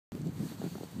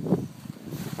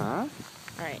Huh?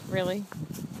 Alright, really?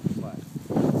 What?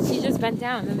 She just bent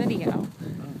down in the video.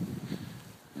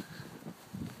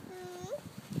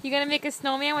 You gonna make a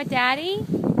snowman with Daddy? It's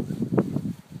not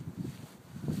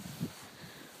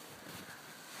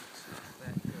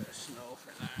that good of snow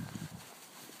for that.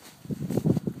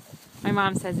 My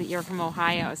mom says that you're from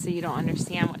Ohio, so you don't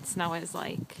understand what snow is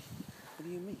like. What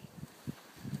do you mean?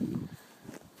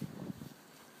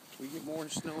 We get more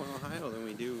snow in Ohio than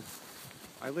we do.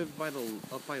 I live by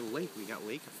up by the lake. We got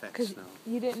lake effect snow.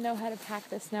 You didn't know how to pack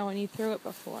the snow when you threw it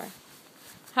before.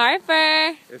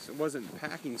 Harper! It wasn't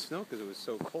packing snow because it was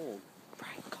so cold.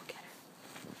 Brian, go get her.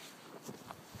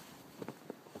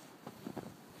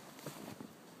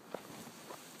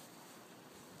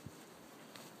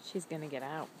 She's gonna get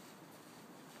out.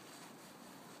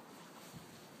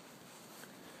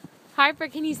 Harper,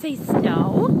 can you say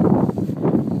snow?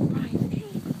 Brian.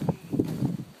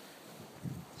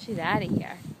 She's out of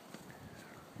here.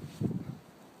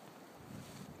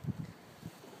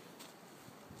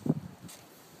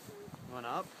 One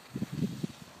up.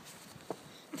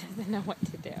 Doesn't know what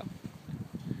to do.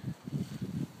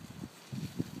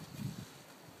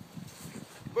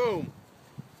 Boom.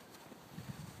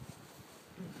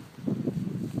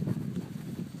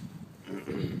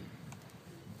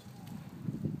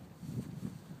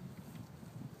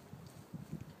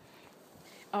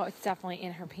 Oh, it's definitely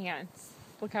in her pants.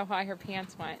 Look how high her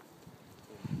pants went.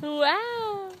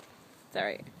 Wow! It's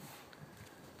alright.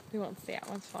 We won't stay out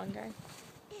much longer.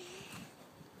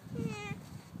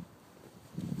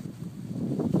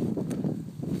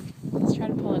 Let's try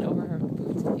to pull it over her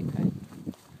boots if you could.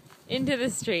 Into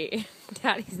the street.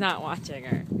 Daddy's not watching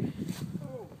her.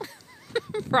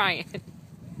 Brian.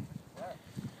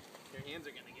 Your hands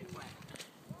are gonna get wet.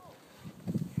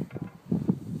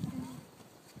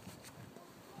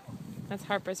 That's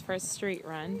Harper's first street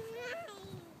run.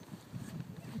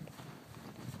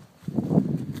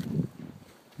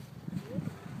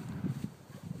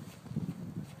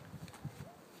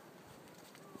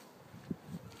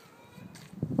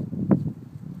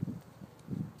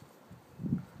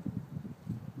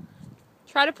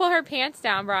 Try to pull her pants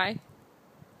down, Bri.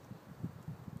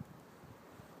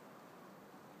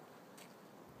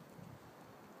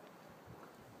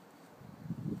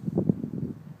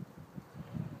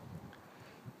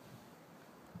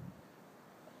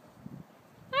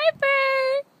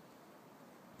 Harper!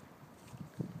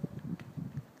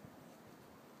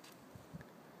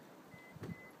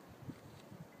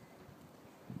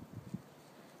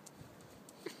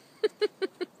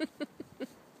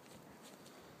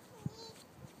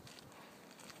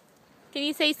 Can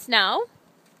you say snow?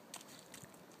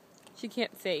 She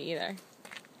can't say either.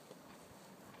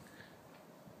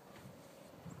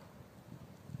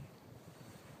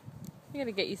 I'm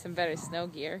gonna get you some better snow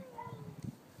gear.